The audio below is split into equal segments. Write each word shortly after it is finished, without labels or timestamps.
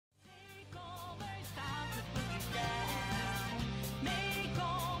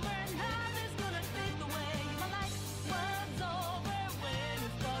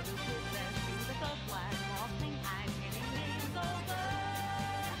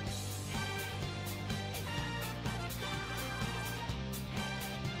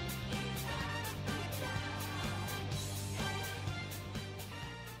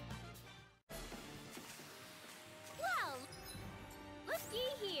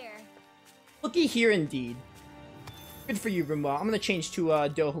Looky here indeed. Good for you, Rimwa. I'm gonna change to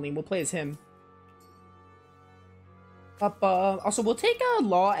Dohalim. We'll play as him. Also, we'll take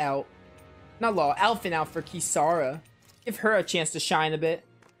Law out. Not Law, Alphen out for Kisara. Give her a chance to shine a bit.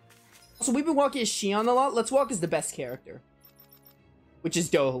 Also, we've been walking as Shion a lot. Let's walk as the best character, which is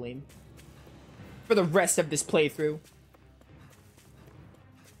Dohalim, for the rest of this playthrough.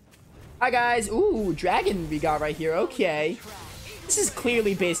 Hi, guys. Ooh, dragon we got right here. Okay. This is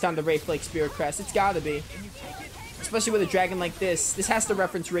clearly based on the Wraithlake Spirit Crest. It's gotta be. Especially with a dragon like this. This has to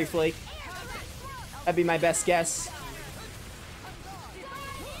reference Wraithlake. That'd be my best guess.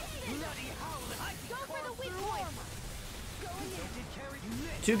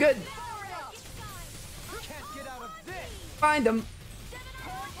 Too good. Find him.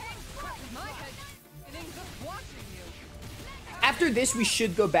 After this, we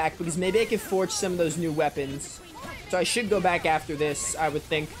should go back, because maybe I can forge some of those new weapons. So I should go back after this, I would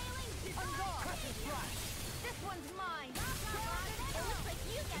think.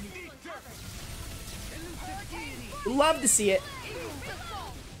 Love to see it.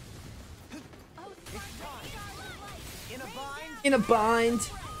 In a bind.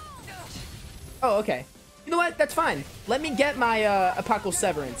 Oh, okay. You know what? That's fine. Let me get my Apocalypse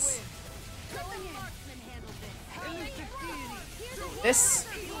Severance. This.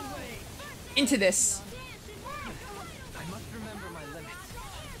 Into this.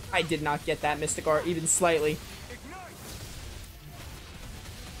 I did not get that Mystic Art even slightly.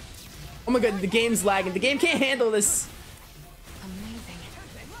 Oh my god, the game's lagging. The game can't handle this.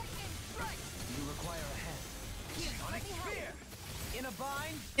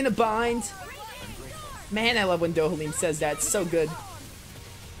 In a bind. Man, I love when Dohalim says that. It's so good.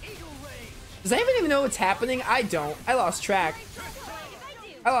 Does anyone even know what's happening? I don't. I lost track.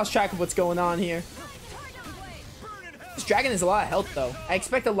 I lost track of what's going on here. This dragon has a lot of health, though. I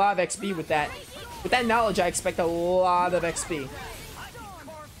expect a lot of XP with that. With that knowledge, I expect a lot of XP.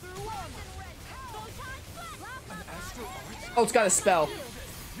 Oh, it's got a spell.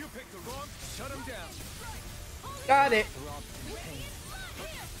 Got it.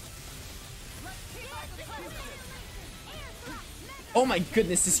 Oh my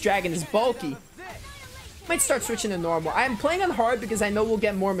goodness, this dragon is bulky. Might start switching to normal. I'm playing on hard because I know we'll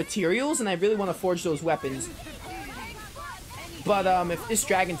get more materials and I really want to forge those weapons. But if this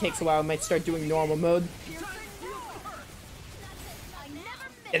dragon takes a while, I might start doing normal mode.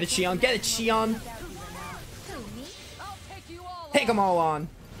 Get it, Shion. Get it, Shion. Take them all on.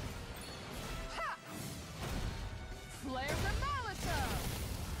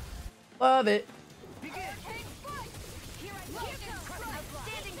 Love it.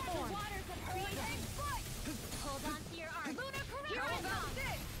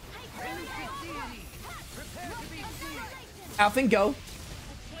 Alphen, go.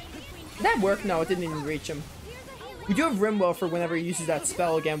 Did that work? No, it didn't even reach him. We do have Rimwell for whenever he uses that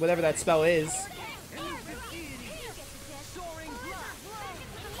spell again, whatever that spell is.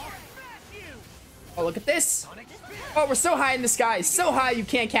 Oh, look at this. Oh, we're so high in the sky. So high you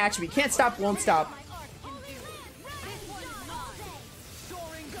can't catch me. Can't stop, won't stop.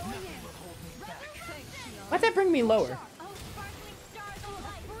 Why'd that bring me lower?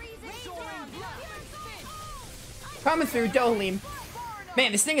 Coming through, Dohalim.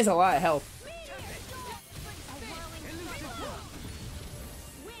 Man, this thing is a lot of health.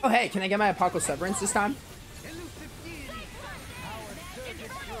 Oh, hey, can I get my Apocalypse Severance this time?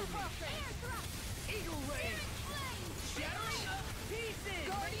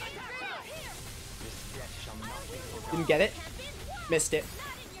 Didn't get it. Missed it.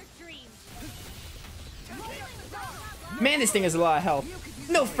 Man, this thing has a lot of health.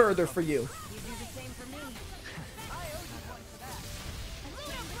 No further for you.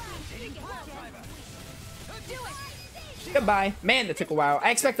 Goodbye. Man, that took a while.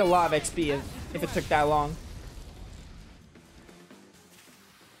 I expect a lot of XP if it took that long.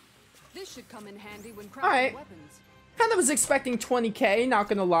 This should come in handy when Alright. Kind of was expecting 20k, not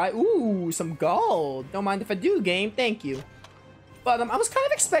gonna lie. Ooh, some gold. Don't mind if I do, game. Thank you. But I was kind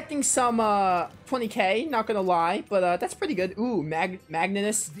of expecting some 20k, not gonna lie. But that's pretty good. Ooh,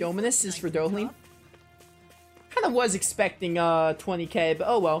 Magnus Dominus is for Dohalim. Kind of was expecting 20k, but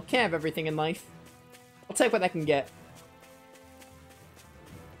oh well. Can't have everything in life. I'll take what I can get.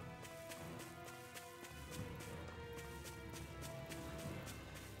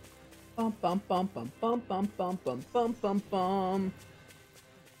 Bum bum bum bum bum bum bum bum bum bum bum.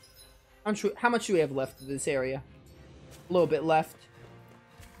 How much do we have left of this area? A little bit left.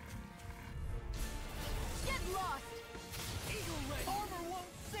 Get lost. Armor won't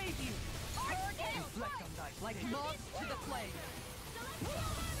save you. Reflect on like moths to the flame.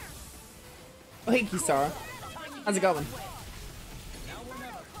 Oh, hey, Kisara. How's it going?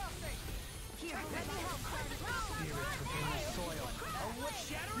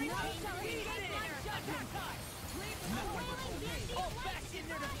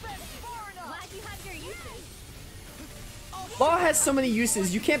 Law has so many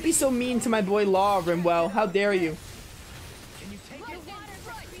uses. You can't be so mean to my boy Law, Rimwell. How dare you?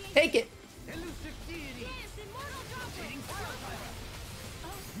 Take it.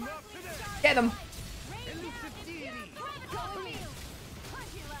 Get him.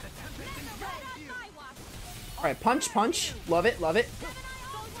 Alright, punch, punch. Love it, love it.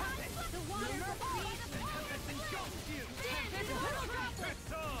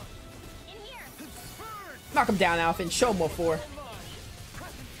 Knock him down, Alpha, and show him what for.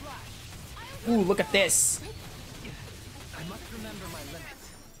 Ooh, look at this.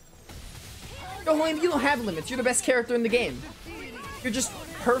 Yo, William, you don't have limits. You're the best character in the game. You're just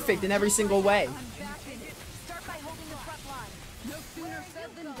perfect in every single way.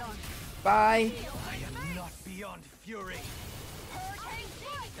 Bye. You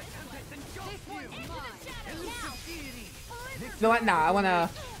know what? Nah, I wanna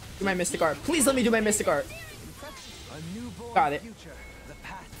do my Mystic Art. Please let me do my Mystic Art. Got it. The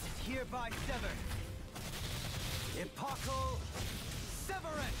path is hereby severed. Epochal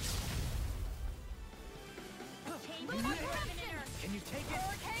severance. Can you take it?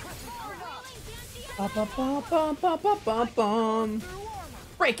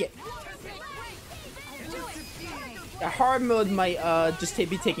 Break it. The hard mode might just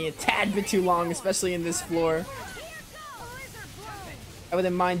be taking a tad bit too long, especially in this floor. I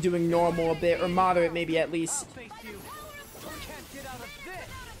wouldn't mind doing normal a bit, or moderate maybe at least.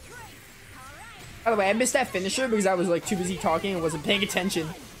 By the way, I missed that finisher because I was like too busy talking and wasn't paying attention.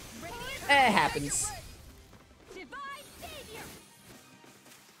 It happens.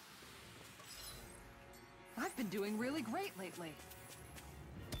 I've been doing really great lately.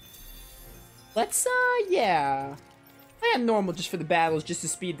 Let's, yeah. I am normal just for the battles, just to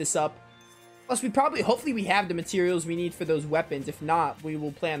speed this up. Plus, hopefully we have the materials we need for those weapons. If not, we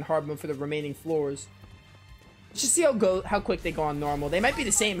will play on hard mode for the remaining floors. Let's just see how quick they go on normal. They might be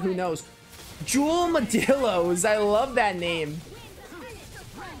the same, who knows. Jewel Modillos, I love that name.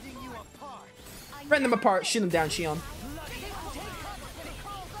 Rend them apart, shoot them down, Shion.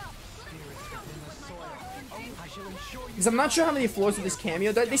 Because I'm not sure how many floors of this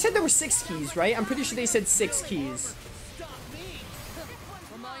cameo. They said there were 6 keys, right? I'm pretty sure they said 6 keys.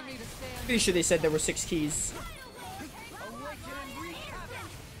 Pretty sure they said there were 6 keys.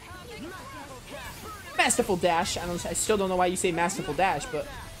 Masterful Dash. I still don't know why you say Masterful Dash, but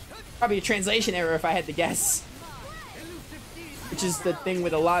probably a translation error if I had to guess. Which is the thing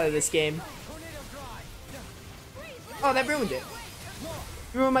with a lot of this game. Oh, that ruined it.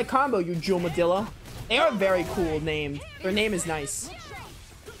 You ruined my combo, you Jewel Modilla. They are very cool named. Their name is nice.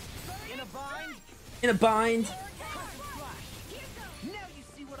 In a bind.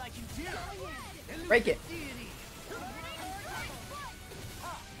 Break it.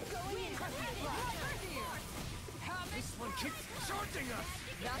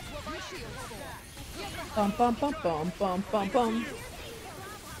 Bum bum bum bum bum bum bum.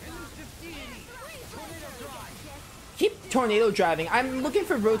 Keep tornado driving. I'm looking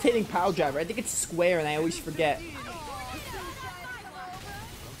for rotating pile driver. I think it's square and I always forget.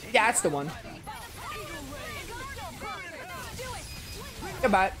 Yeah, that's the one.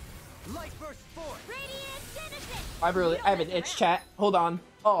 Goodbye. I have an itch, chat. Hold on.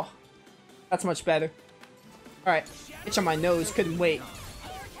 Oh, that's much better. Alright. Itch on my nose. Couldn't wait.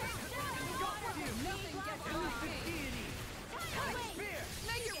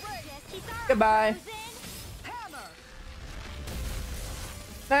 Goodbye.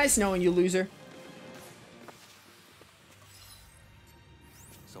 Nice knowing you, loser.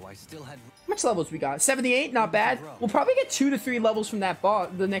 So I still had... How much levels we got? 78, not bad. We'll probably get 2 to 3 levels from that boss,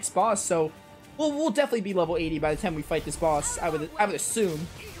 the next boss. So we'll definitely be level 80 by the time we fight this boss. I would assume,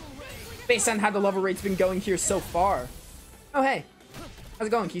 based on how the level rate's been going here so far. Oh hey, how's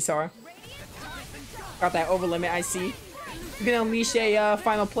it going, Kisara? Got that over limit, I see. You gonna unleash a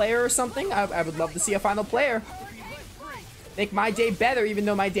final player or something? I would love to see a final player. Make my day better, even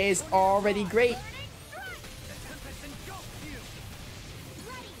though my day is already great.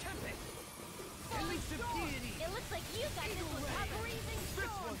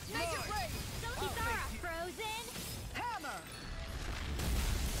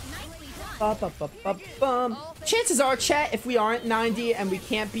 Chances are, chat, if we aren't 90 and we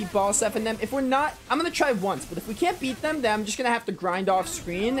can't beat boss F and them, if we're not, I'm gonna try once, but if we can't beat them, then I'm just gonna have to grind off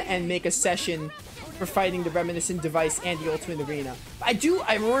screen and make a session for fighting the Reminiscent device and the Ultimate Arena. I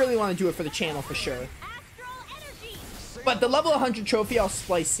really want to do it for the channel for sure. But the level 100 trophy I'll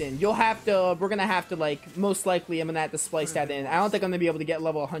splice in. We're gonna have to, like, most likely I'm gonna have to splice that in. I don't think I'm gonna be able to get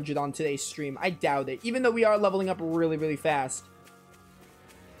level 100 on today's stream. I doubt it. Even though we are leveling up really, really fast.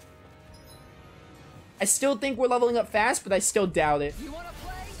 I still think we're leveling up fast, but I still doubt it.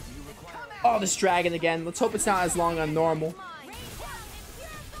 Oh, this dragon again. Let's hope it's not as long on normal.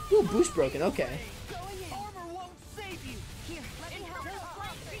 Ooh, boost broken. Okay.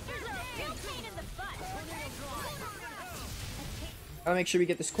 Gotta make sure we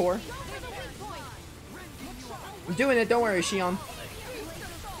get this core. I'm doing it. Don't worry, Shion.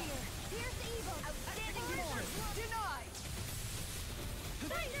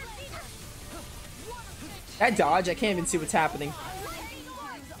 That dodge, I can't even see what's happening.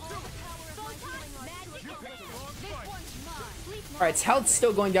 Alright, its health's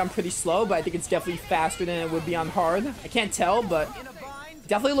still going down pretty slow, but I think it's definitely faster than it would be on hard. I can't tell, but it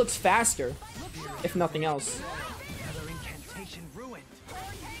definitely looks faster, if nothing else.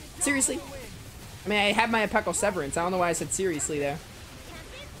 Seriously? I mean, I have my Apeco Severance. I don't know why I said seriously there.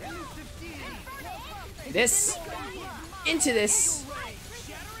 This. Into this.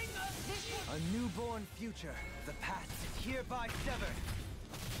 A newborn future. The past is hereby severed.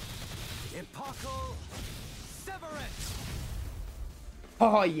 Epochal Severance.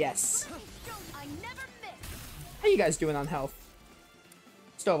 Oh, yes. How you guys doing on health?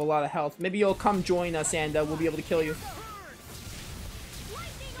 Still have a lot of health. Maybe you'll come join us and we'll be able to kill you.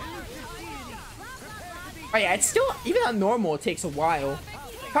 Oh yeah, it's still, even on normal, it takes a while.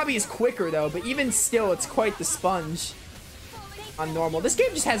 Probably is quicker though, but even still, it's quite the sponge on normal. This game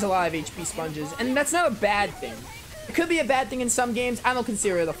just has a lot of HP sponges, and that's not a bad thing. It could be a bad thing in some games. I don't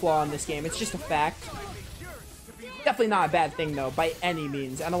consider it a flaw in this game. It's just a fact. Definitely not a bad thing though, by any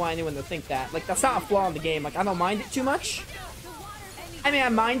means. I don't want anyone to think that. Like, that's not a flaw in the game. Like, I don't mind it too much. I mean, I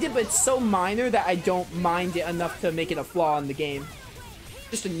mind it, but it's so minor that I don't mind it enough to make it a flaw in the game.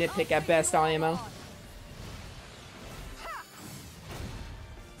 Just a nitpick at best, IMO.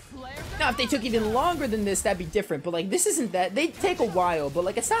 Now, if they took even longer than this, that'd be different. But, like, this isn't that. They take a while, but,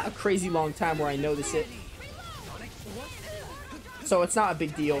 like, it's not a crazy long time where I notice it. So, it's not a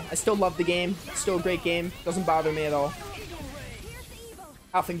big deal. I still love the game. It's still a great game. Doesn't bother me at all.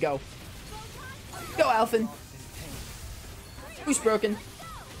 Alphen, go. Go, Alphen. Who's broken?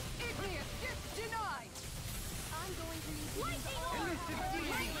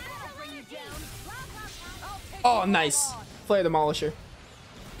 Oh, nice. Flare Demolisher.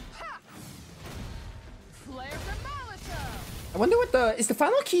 I wonder what is the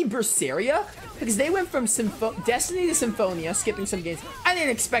final key Zesteria? Because they went from Destiny to Symphonia, skipping some games. I didn't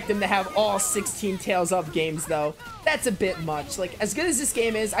expect them to have all 16 Tales of games, though. That's a bit much. Like, as good as this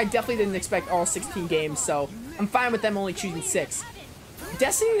game is, I definitely didn't expect all 16 games, so I'm fine with them only choosing 6.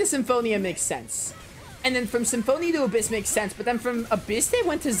 Destiny to Symphonia makes sense. And then from Symphonia to Abyss makes sense, but then from Abyss they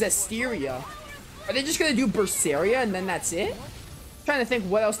went to Zesteria. Are they just gonna do Zesteria and then that's it? I'm trying to think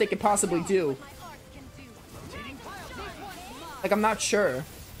what else they could possibly do. Like, I'm not sure.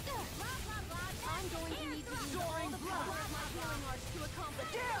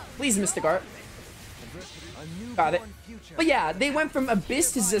 Please, Mr. Gart. Got it. But yeah, they went from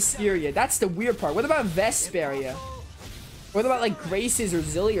Abyss to Zesteria. That's the weird part. What about Vesperia? What about, like, Graces or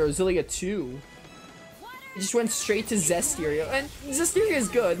Zillia 2? It just went straight to Zesteria. And Zesteria is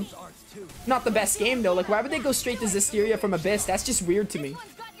good. Not the best game, though. Like, why would they go straight to Zesteria from Abyss? That's just weird to me.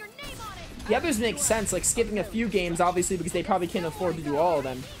 The others make sense, like skipping a few games, obviously, because they probably can't afford to do all of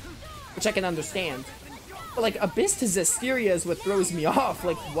them. Which I can understand. But, like, Abyss to Zesteria is what throws me off.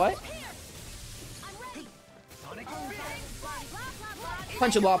 Like, what?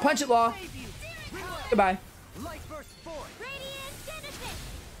 Punch it, Law. Punch it, Law. Goodbye.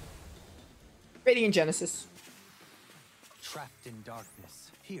 Radiant Genesis. Trapped in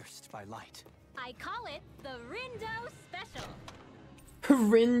darkness, pierced by light. I call it the Rindo Special.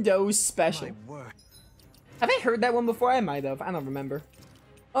 Rindo Special. My word. Have I heard that one before? I might have. I don't remember.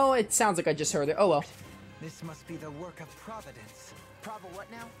 Oh, it sounds like I just heard it. Oh well. This must be the work of Providence. Provo what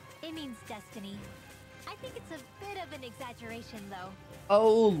now? It means destiny. I think it's a bit of an exaggeration, though.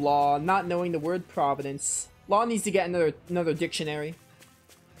 Oh, Law, not knowing the word Providence. Law needs to get another dictionary.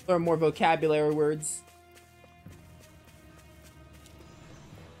 Learn more vocabulary words.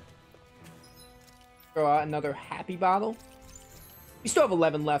 Throw out another happy bottle. We still have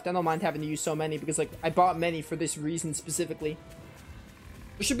 11 left. I don't mind having to use so many because, like, I bought many for this reason specifically.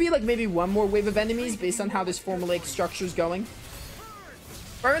 There should be, like, maybe one more wave of enemies based on how this formulaic structure is going.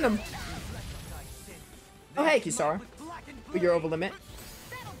 Burn them! Oh, hey, Kisara. But you're over limit.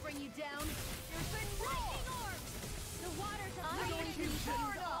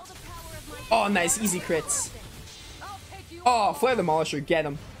 Oh, nice. Easy crits. Oh, Flare Demolisher. Get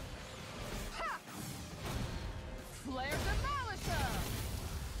him.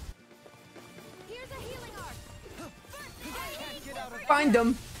 Find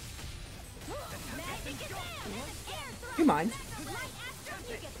him. You mind?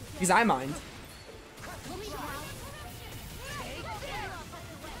 Because I mind.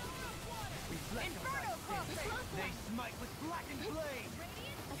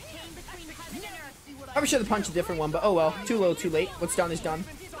 Probably should have punched a different one, but oh well. Too low, too late. What's done is done.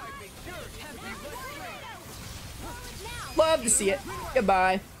 Love to see it.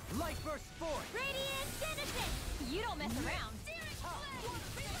 Goodbye. You don't mess around.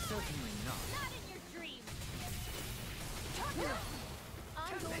 Certainly not. Not in your dreams.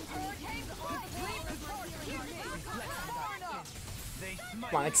 I'm going to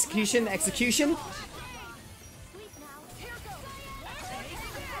Come on, execution, execution.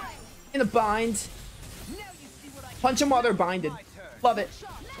 In a bind. Punch them while they're binded. Love it. Stay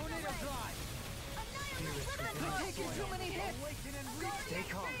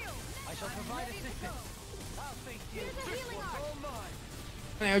calm. I shall provide assistance. I'll face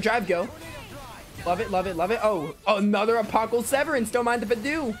you. Air drive, go. Love it, love it, love it. Oh, another Apocalypse Severance. Don't mind if I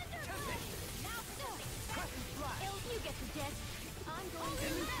do.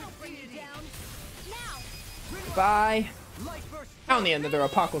 Bye. I don't need another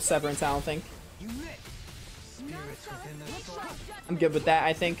Apocalypse Severance, I don't think. I'm good with that,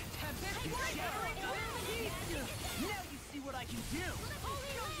 I think.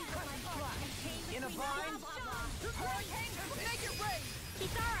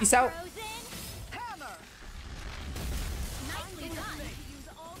 Peace out.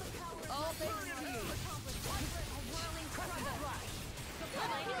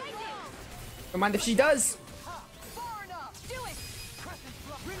 Don't mind if she does.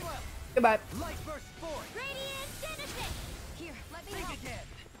 Goodbye.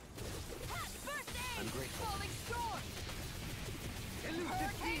 I'm grateful.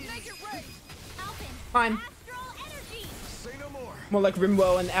 Fine. Say no more. More like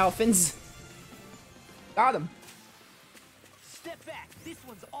Rimwo and Alphins. Got him. Step back. This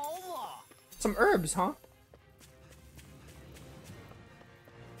one's all law. Some herbs, huh?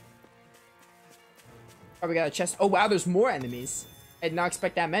 Probably got a chest. Oh wow, there's more enemies. I did not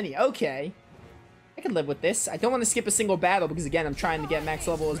expect that many. Okay. I can live with this. I don't want to skip a single battle because again, I'm trying to get max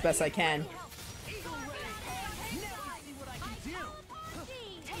level as best I can.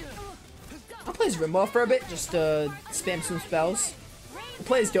 I'll play as Rimwell for a bit, just to spam some spells. I'll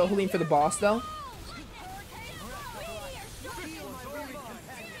play as Dohalim for the boss though.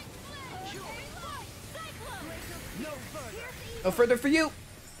 No further for you.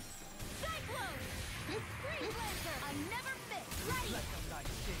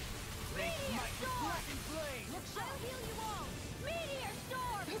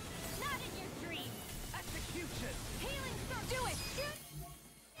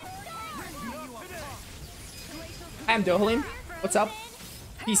 I'm Dohalim. What's up?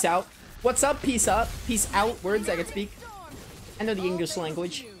 Peace out. What's up? Peace up. Peace out. Words I can speak. I know the English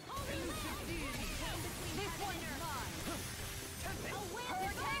language.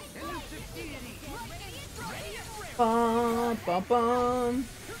 Bum, bum, bum.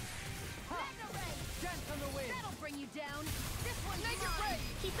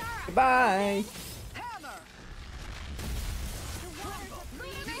 Goodbye.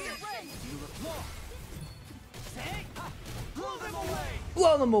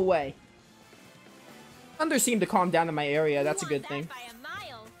 Blow them away. Thunder seemed to calm down in my area. That's a good thing.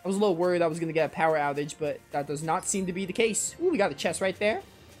 I was a little worried I was going to get a power outage, but that does not seem to be the case. Ooh, we got a chest right there.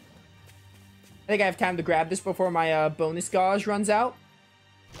 I think I have time to grab this before my bonus gauge runs out.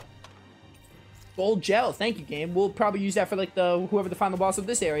 Gold gel. Thank you, game. We'll probably use that for like whoever the final boss of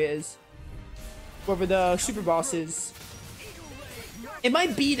this area is. Whoever the super boss is. It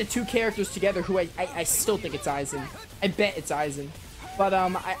might be the two characters together who I still think it's Aizen. I bet it's Aizen. But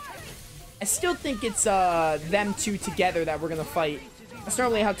I still think it's them two together that we're gonna fight. That's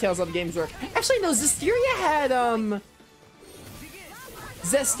normally how Tales of games work. Actually, no, Zesteria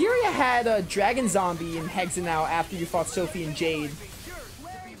had a Dragon Zombie in Hexenau after you fought Sophie and Jade.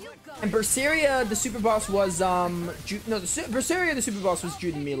 And Berseria, the super boss was Berseria, the super boss was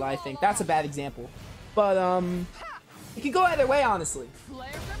Jude and Mila, I think. That's a bad example. But it could go either way, honestly.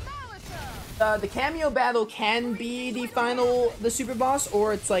 The cameo battle can be the super boss,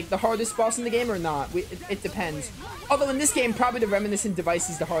 or it's like the hardest boss in the game or not. It depends. Although in this game, probably the reminiscent device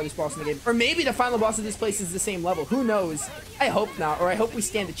is the hardest boss in the game. Or maybe the final boss of this place is the same level. Who knows? I hope not, or I hope we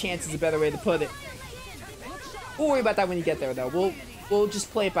stand a chance is a better way to put it. We'll worry about that when you get there, though. We'll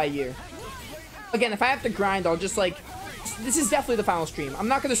just play it by ear. Again, if I have to grind, I'll just like... This is definitely the final stream. I'm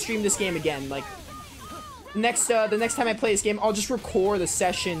not gonna stream this game again. Like, the next time I play this game, I'll just record a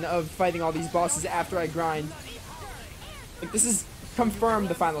session of fighting all these bosses after I grind. Like, this is confirmed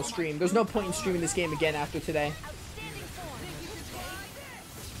the final stream. There's no point in streaming this game again after today.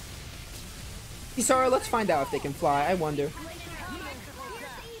 Kisara, let's find out if they can fly. I wonder. The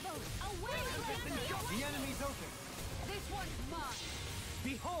enemy's open. This one's mine.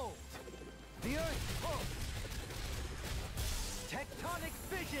 Behold, the earth pulse. Tectonic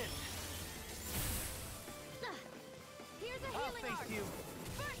vision. Here's a I'll healing face arc. you.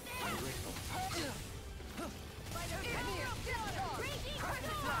 First aid.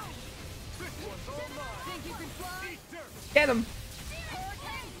 This one's all mine. Think you can fly? Eat dirt. Get him!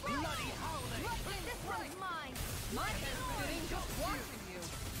 Bloody howling. This one's mine. My head's spinning just watching you.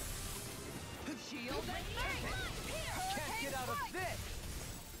 Shield and Can't get out of this.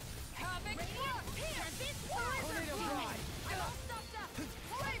 havoc. Tornado drive. I'm all stuffed up.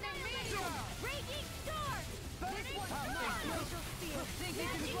 Flaming meteor. Raging storm. This one's mine. Think you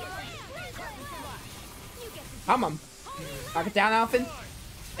can fly? You get to Come on. Knock it down, Alphin.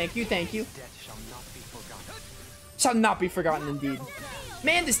 Thank you, thank you. Death shall not be forgotten. Shall not be forgotten, indeed.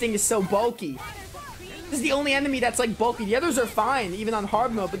 Man, this thing is so bulky. This is the only enemy that's like bulky. The others are fine, even on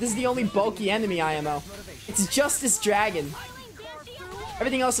hard mode, but this is the only bulky enemy IMO. It's just this dragon.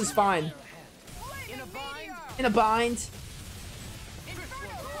 Everything else is fine. In a bind.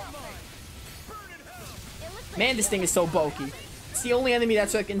 Man, this thing is so bulky. It's the only enemy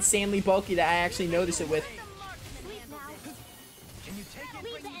that's like insanely bulky that I actually notice it with. sleep now. Can you take it?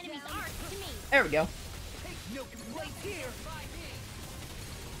 Leave the enemy's arc to me. There we go. Take no place here.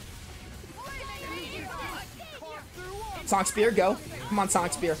 Sonic Spear, go. Come on,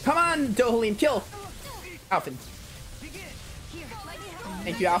 Sonic Spear. Come on, Dohalim, kill. Alphin.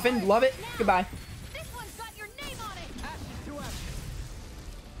 Thank you, Alphin. Love it. Goodbye. This one's got your name on it. Ashes to ashes.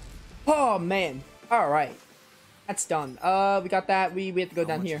 Oh, man. All right. That's done. We got that. We have to go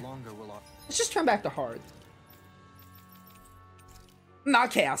down here. Longer will our Let's just turn back to hard.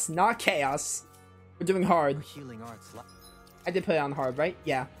 Not chaos. Not chaos. We're doing hard. healing arts? I did put it on hard, right?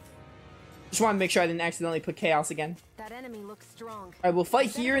 Yeah. Just want to make sure I didn't accidentally put chaos again. That enemy looks strong. All right, we'll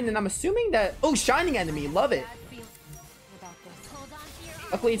fight here, and then I'm assuming that... Oh, shining enemy. Love it. Bad feeling about this. Hold on to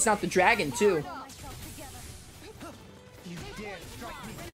your Luckily, it's not the dragon, too.